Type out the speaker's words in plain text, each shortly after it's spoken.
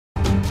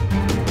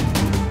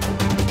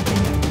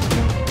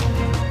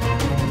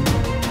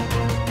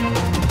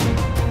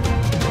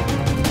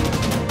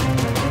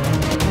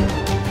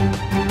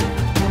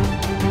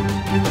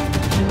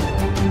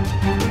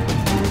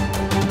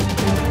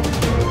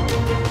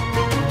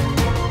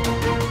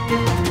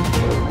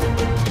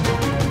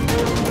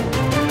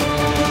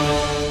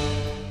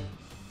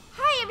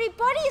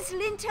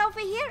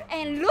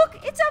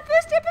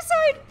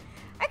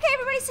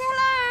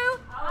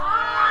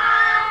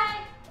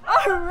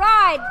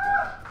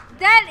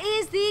That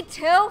is the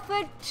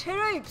Telfer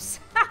Troops.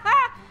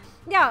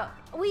 Now,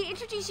 we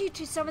introduced you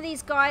to some of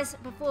these guys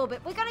before,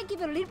 but we're going to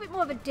give you a little bit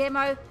more of a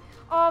demo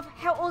of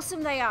how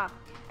awesome they are.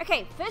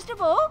 Okay, first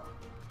of all,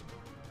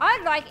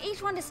 I'd like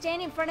each one to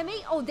stand in front of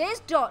me. Oh, there's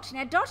Dot.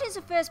 Now, Dot is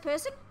the first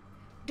person.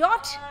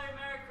 Dot. Hello,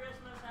 Merry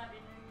Christmas, Happy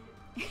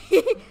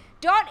New Year.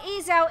 Dot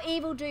is our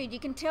evil dude. You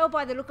can tell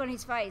by the look on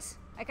his face.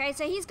 Okay,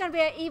 so he's going to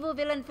be our evil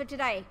villain for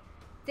today.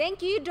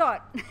 Thank you,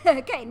 Dot.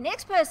 Okay,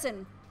 next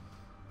person.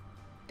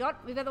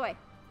 Dot, move out of the way.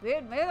 Move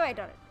out of the way,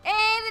 Dot.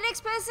 And the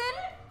next person.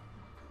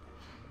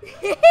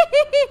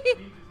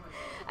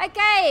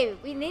 Okay,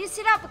 we need to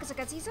sit up because I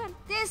can see someone.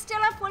 There's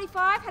Stella,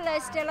 45. Hello,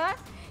 Stella.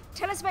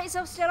 Tell us about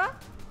yourself, Stella.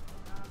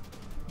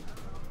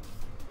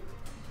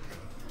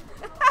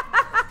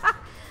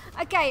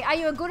 Okay, are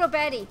you a good or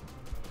baddie?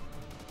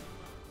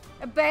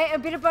 A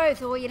bit of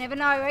both, or you never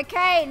know.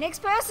 Okay,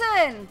 next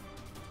person.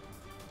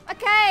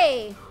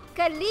 Okay,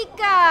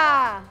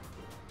 Kalika.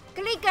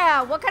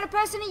 Kalika, what kind of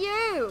person are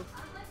you?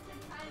 I'm like the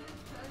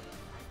kindest person,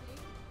 I think.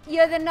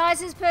 You're the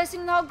nicest person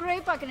in the whole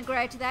group. I can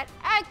agree to that.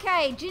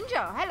 Okay,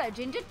 Ginger. Hello,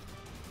 Ginger.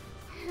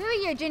 Who are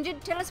you, Ginger?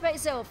 Tell us about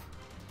yourself.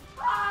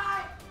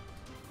 Hi!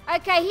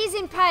 Okay, he's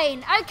in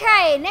pain.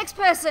 Okay, next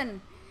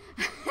person.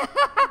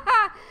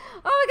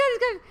 Oh my God, let's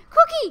go.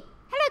 Cookie.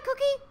 Hello,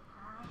 Cookie.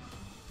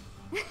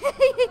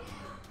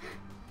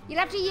 You'll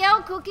have to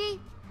yell, Cookie.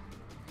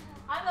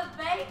 I'm a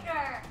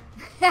baker!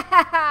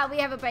 We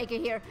have a baker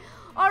here.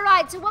 All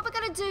right, so what we're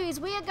going to do is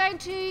we are going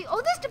to...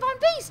 Oh, there's Divine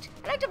Beast.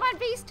 Hello, Divine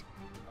Beast.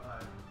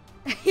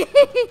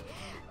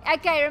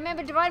 Okay,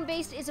 remember, Divine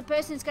Beast is a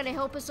person who's going to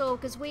help us all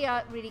because we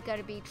are really going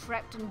to be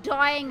trapped and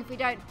dying if we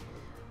don't.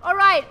 All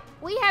right,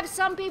 we have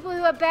some people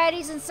who are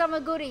baddies and some are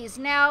goodies.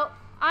 Now,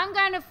 I'm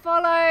going to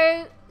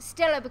follow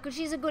Stella because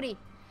she's a goodie.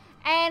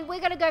 And we're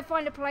going to go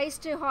find a place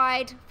to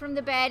hide from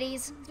the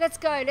baddies. Let's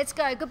go, let's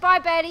go. Goodbye,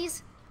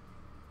 baddies.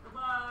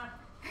 Goodbye.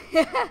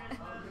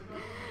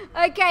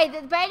 Okay,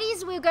 the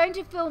baddies we're going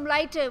to film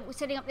later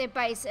setting up their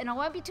base, and I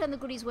won't be telling the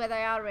goodies where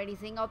they are or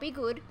anything. I'll be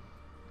good.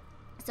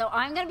 So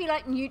I'm going to be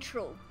like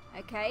neutral,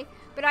 okay?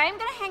 But I am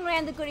going to hang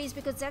around the goodies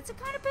because that's the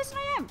kind of person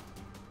I am.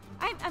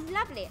 I'm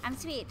lovely. I'm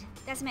sweet.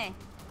 That's me.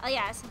 Oh,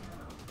 yes.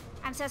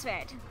 I'm so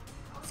sweet.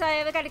 So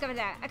we're going to go with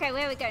that. Okay,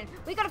 where are we going?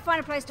 We've got to find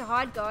a place to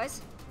hide,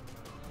 guys.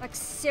 Like,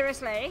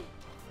 seriously.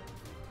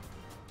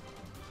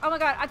 Oh, my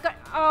God.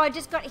 I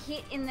just got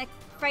hit in the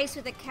face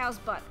with a cow's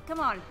butt. Come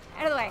on.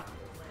 Out of the way.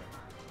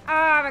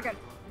 Oh, my God.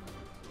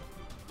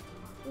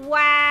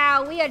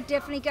 Wow. We are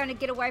definitely going to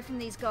get away from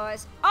these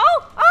guys.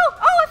 Oh,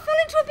 I fell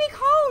into a big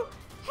hole.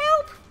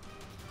 Help.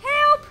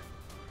 Help.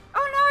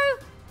 Oh,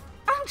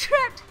 no. I'm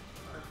trapped.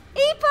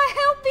 Eepa,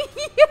 help me.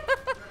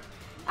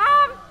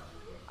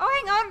 Oh,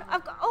 hang on.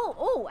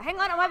 Hang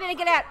on. I might be able to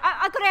get out.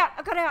 I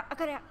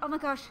got out. Oh, my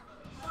gosh.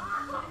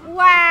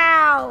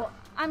 Wow.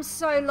 I'm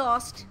so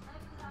lost.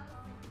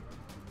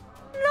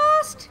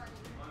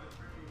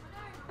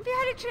 I'm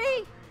behind a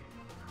tree.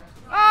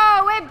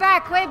 Oh, we're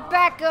back,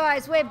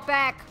 guys. We're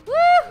back.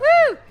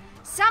 Woohoo!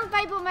 Some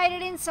people made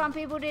it in, some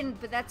people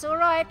didn't, but that's all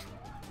right.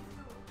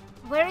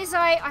 Where is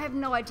I? I have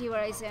no idea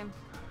where I am.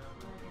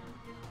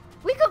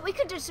 We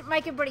could just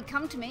make everybody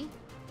come to me,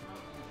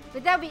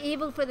 but that would be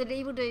evil for the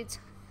evil dudes.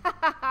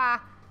 I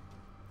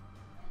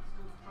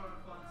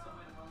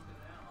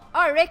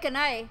reckon,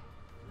 eh?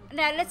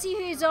 Now let's see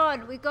who's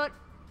on. We got.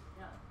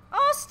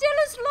 Oh,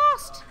 Stella's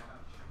lost.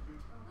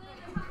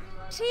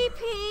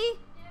 TP.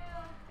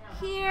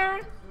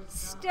 Here,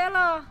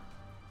 Stella.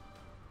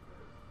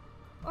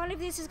 I wonder if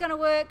this is going to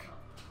work.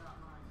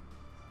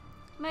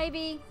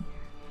 Maybe.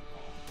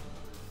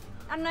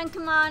 Unknown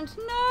command.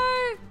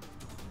 No!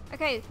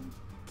 Okay.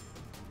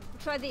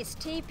 We'll try this.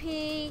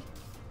 TP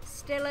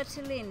Stella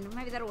to Lynne.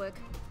 Maybe that'll work.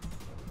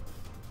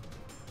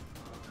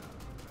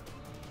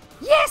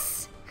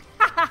 Yes!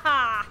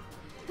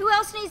 Who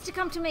else needs to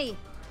come to me?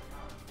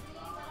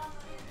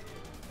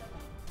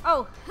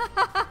 Oh.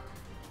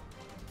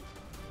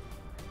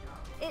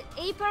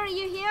 Eepa, are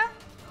you here?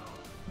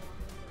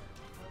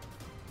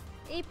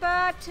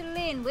 Eepa to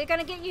Lynne. We're going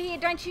to get you here,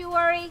 don't you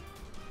worry.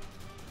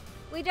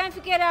 We don't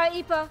forget our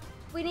Eepa.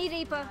 We need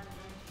Eepa.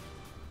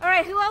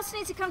 Alright, who else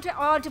needs to come to...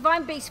 Oh,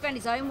 Divine Beast found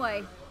his own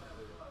way.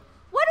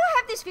 Why do I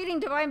have this feeling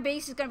Divine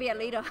Beast is going to be our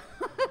leader?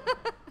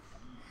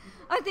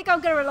 I think I'm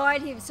going to rely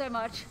on him so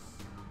much.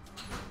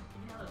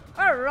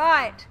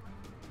 Alright.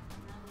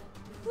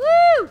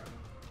 Woo!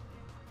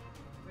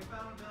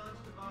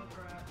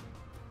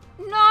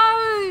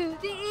 No,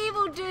 the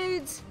evil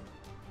dudes.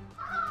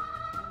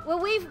 Well,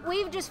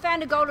 we've just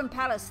found a golden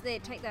palace. There,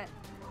 take that.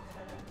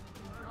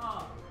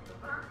 Oh,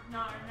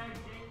 no,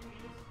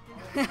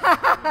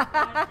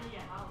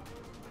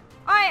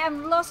 I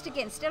am lost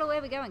again. Stella, where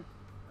are we going?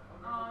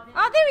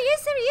 Oh, there he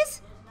is. There he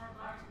is.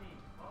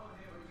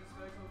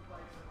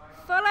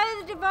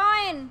 Follow the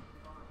divine.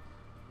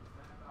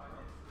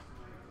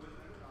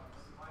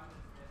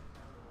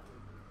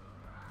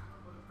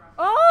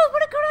 Oh,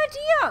 what a good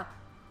idea.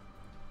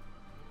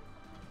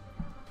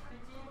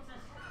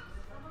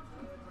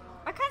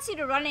 I can't seem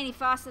to run any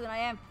faster than I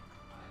am.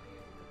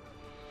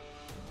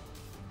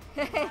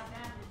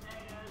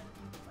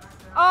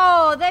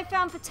 Oh, they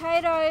found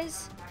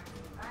potatoes.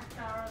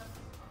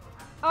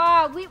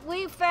 Oh,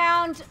 we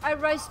found a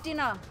roast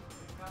dinner.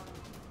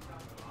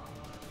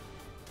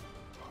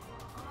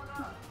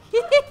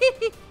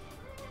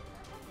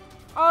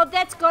 Oh,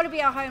 that's got to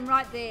be our home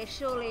right there,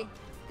 surely.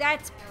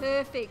 That's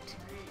perfect.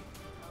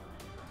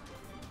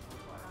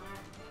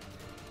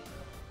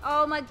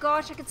 Oh my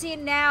gosh, I can see it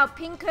now.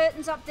 Pink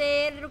curtains up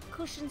there, little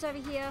cushions over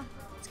here.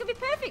 It's going to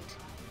be perfect.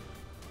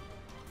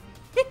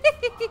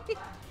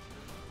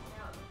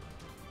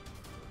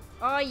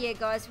 Oh yeah,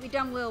 guys, we've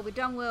done well, we've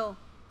done well.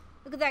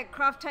 Look at that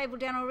craft table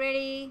down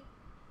already.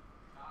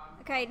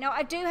 Okay, now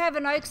I do have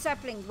an oak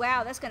sapling.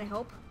 Wow, that's going to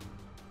help.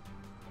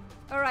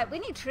 Alright, we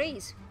need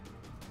trees.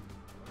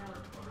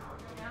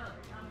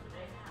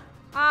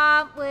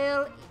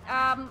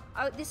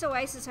 This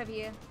oasis over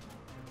here.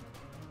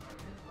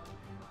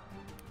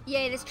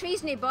 Yeah, there's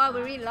trees nearby.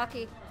 We're really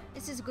lucky.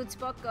 This is a good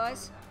spot,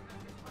 guys.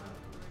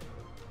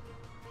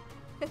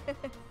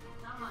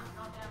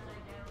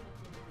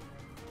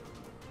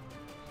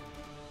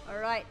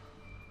 Alright.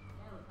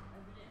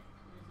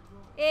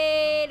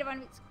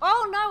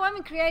 Oh no, I'm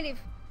in creative.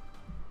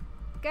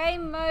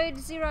 Game mode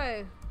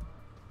 0.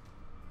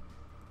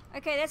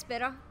 Okay, that's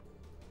better.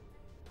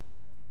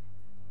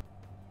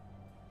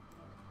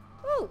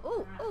 Ooh,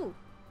 ooh, ooh.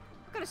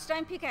 I've got a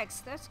stone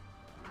pickaxe. That's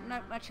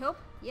not much help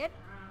yet.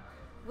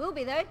 Will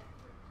be though.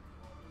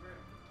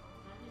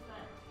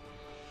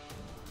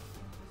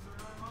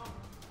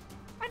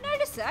 I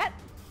noticed that.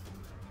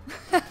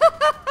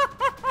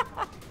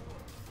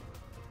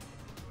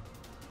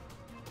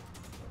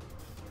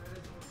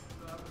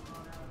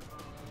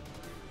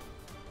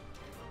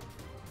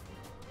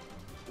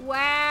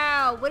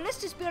 Wow. Well,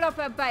 let's just build up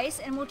our base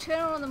and we'll turn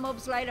on the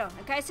mobs later.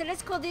 Okay, so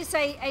let's call this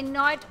a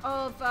night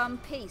of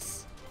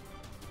peace.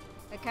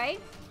 Okay?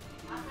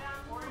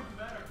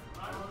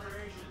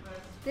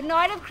 The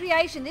night of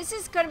creation. This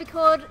is going to be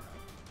called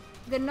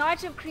the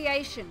night of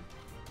creation.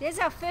 There's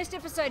our first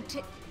episode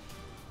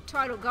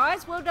title,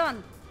 guys. Well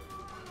done.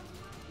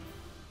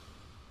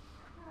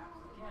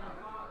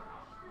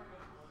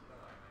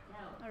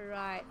 All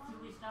right.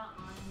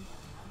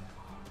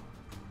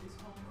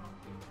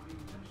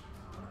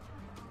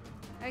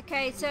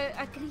 Okay, so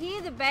I can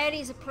hear the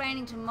baddies are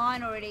planning to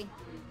mine already.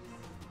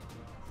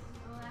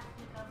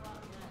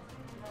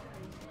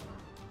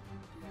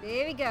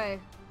 There we go.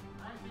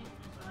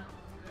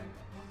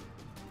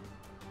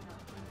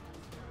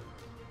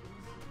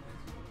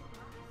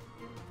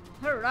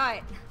 All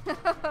right.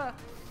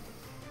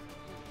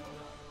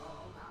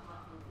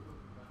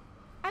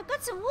 I've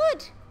got some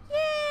wood.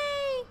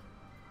 Yay!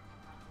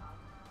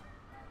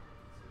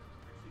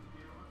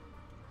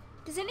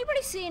 Does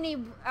anybody see any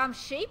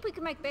sheep? We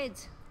can make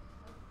beds.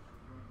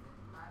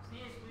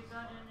 Yes, we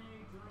got a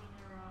new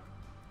joiner.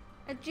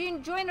 A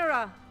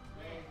joinerer.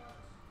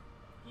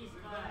 He's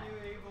got a new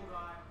evil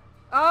guy.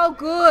 Oh,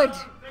 good.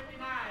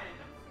 59.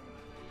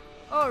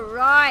 All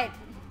right.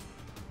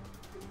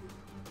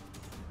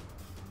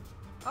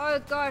 Oh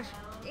gosh,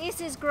 this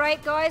is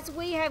great, guys.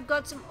 We have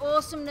got some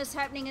awesomeness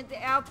happening at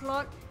our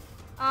plot.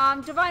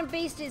 Divine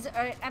Beast is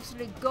an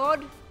absolute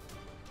god.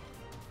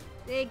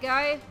 There you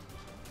go.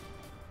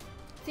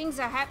 Things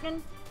are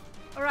happening.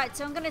 All right,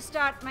 so I'm going to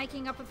start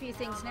making up a few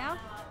things now.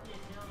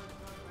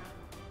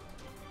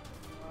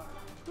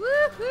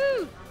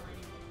 Woohoo!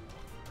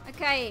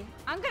 Okay,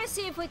 I'm going to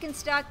see if we can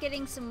start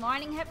getting some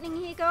mining happening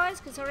here,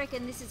 guys, because I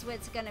reckon this is where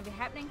it's going to be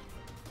happening.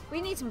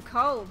 We need some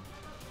coal.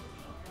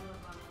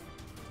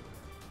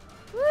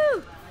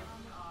 Woo!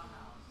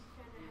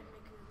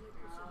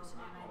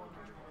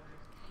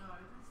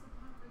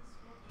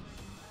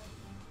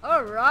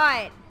 All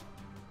right.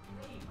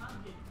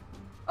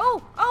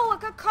 Oh, I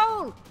got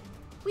coal.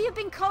 We have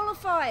been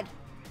coalified.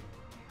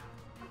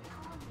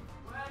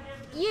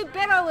 You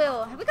bet I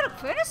will. Have we got a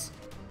furnace?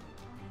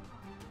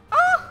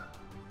 Oh!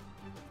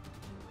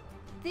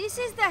 This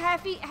is the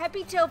happy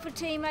Telfer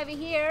team over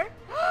here.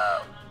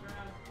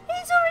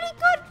 He's already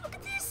got, look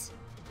at this.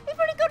 We've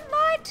already got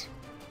light.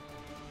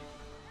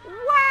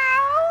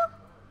 Wow!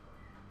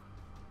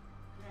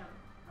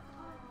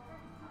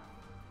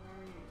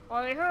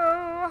 Hi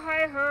ho,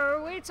 hi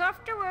ho, it's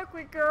off to work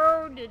we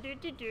go. Do, do,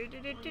 do, do,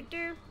 do, do,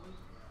 do.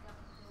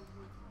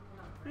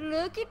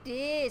 Look at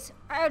this.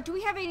 Do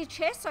we have any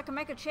chests? I can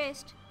make a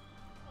chest.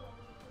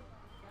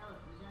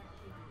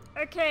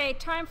 Okay,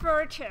 time for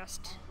a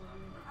chest.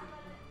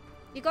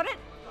 You got it?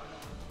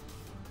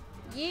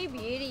 You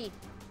beauty.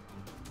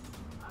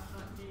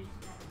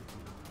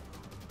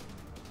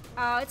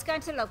 Oh, it's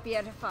going to look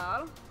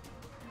beautiful.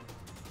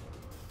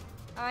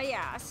 Oh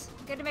yes,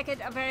 I'm going to make it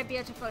very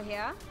beautiful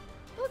here.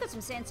 Oh, got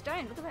some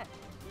sandstone. Look at that.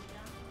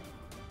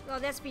 Oh,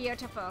 that's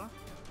beautiful.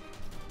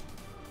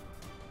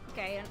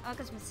 Okay, and I've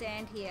got some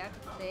sand here.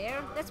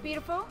 There. That's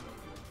beautiful.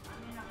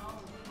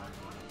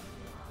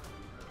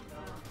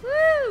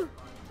 Woo!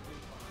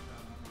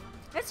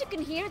 As you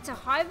can hear, it's a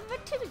hive of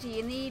activity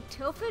in the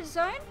Telfer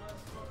zone.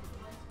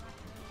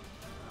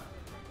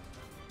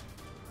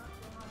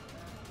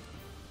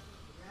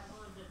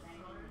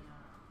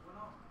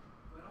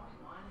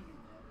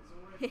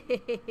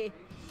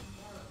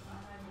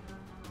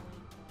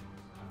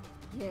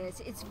 Yes,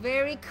 it's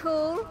very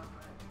cool.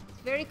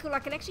 It's very cool. I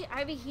can actually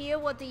overhear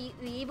what the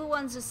evil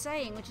ones are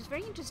saying, which is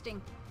very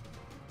interesting.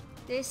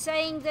 They're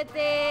saying that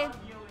they're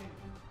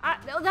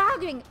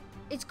arguing.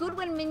 It's good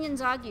when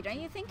minions argue,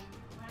 don't you think?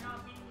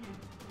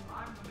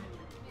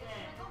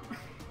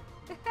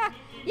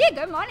 Yeah,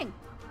 go mining.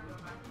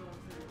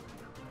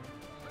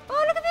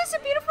 Oh, look at this, a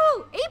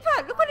beautiful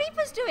Eeper. Look what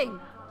Eeper's doing.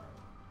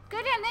 Go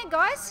down there,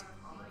 guys.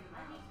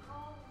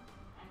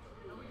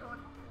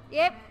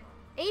 Yep,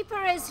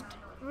 Eeper is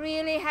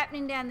really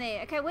happening down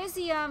there. Okay, where's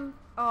the,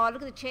 oh,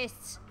 look at the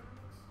chests.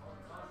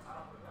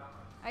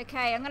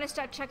 Okay, I'm going to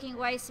start chucking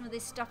away some of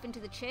this stuff into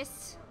the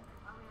chests.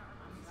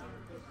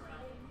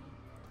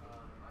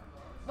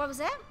 What was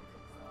that?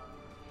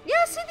 Yeah,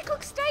 I see the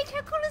cooked steak.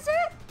 How cool is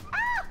that?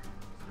 Ah!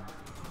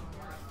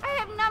 I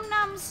have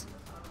num-nums.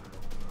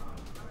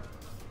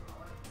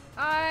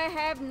 I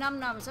have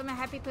num-nums. I'm a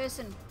happy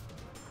person.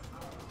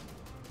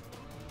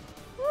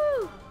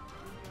 Woo!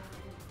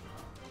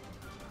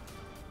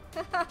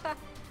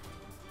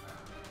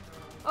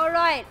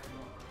 Alright.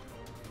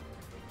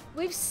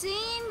 We've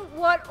seen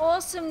what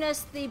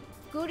awesomeness the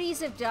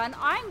goodies have done.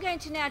 I'm going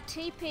to now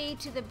TP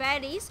to the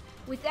baddies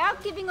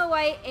without giving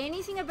away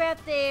anything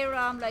about their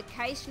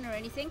location or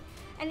anything.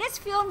 And let's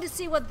film to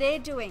see what they're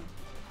doing.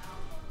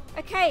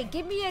 Okay,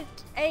 give me a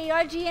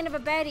IGN of a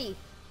baddie.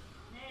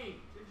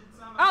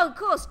 Oh, of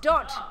course,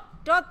 Dot.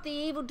 Dot, the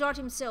evil Dot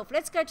himself.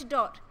 Let's go to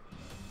Dot.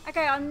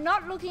 Okay, I'm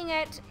not looking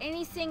at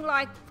anything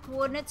like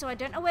coordinates, so I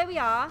don't know where we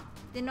are.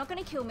 They're not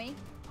going to kill me.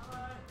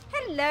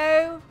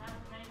 Hello.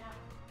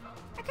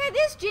 Okay,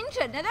 there's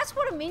Ginger. Now that's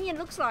what a minion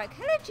looks like.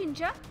 Hello,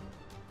 Ginger.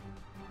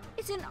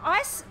 It's an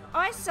ice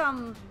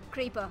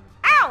creeper.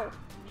 Ow!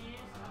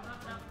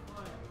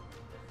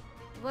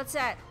 What's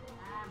that?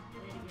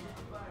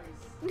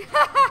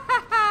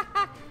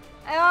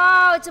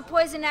 Oh, it's a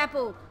poison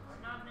apple.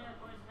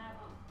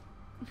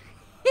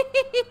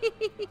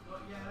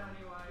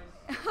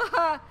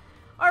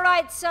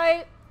 Alright,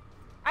 so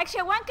actually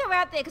I won't go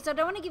out there because I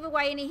don't want to give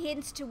away any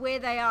hints to where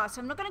they are,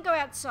 so I'm not going to go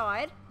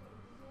outside.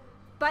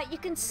 But you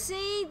can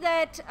see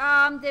that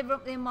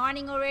they're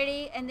mining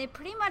already, and they're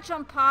pretty much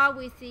on par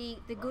with the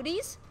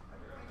goodies.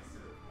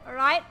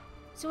 Alright,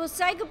 so we'll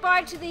say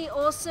goodbye to the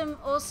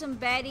awesome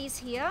baddies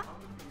here.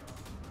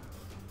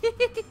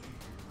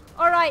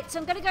 Alright, so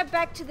I'm going to go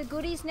back to the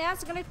goodies now,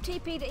 so I'm going to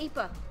TP to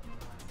Eeper.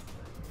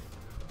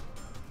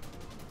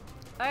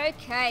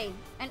 Okay,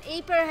 and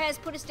Eeper has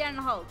put us down in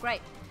a hole.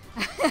 Great.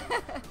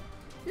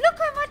 Look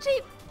how much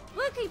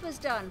work Eeper's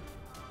done.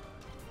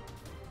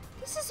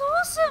 This is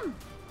awesome.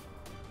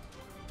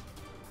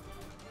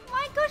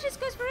 My gosh, this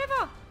goes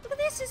forever. Look at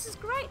this. This is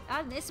great.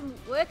 Oh, there's some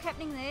work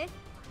happening there.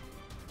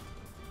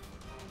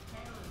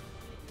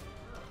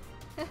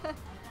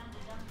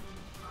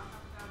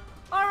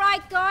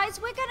 Alright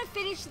guys, we're going to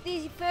finish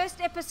the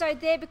first episode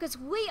there because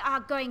we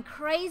are going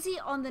crazy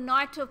on the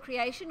night of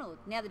creation, or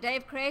now the day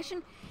of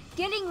creation,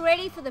 getting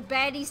ready for the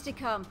baddies to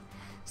come.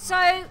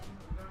 So,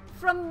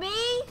 from me,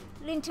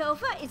 Lynne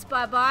Telfer, it's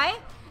bye-bye.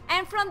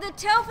 And from the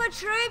Telfer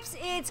Troops,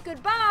 it's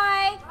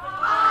goodbye.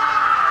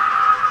 Bye.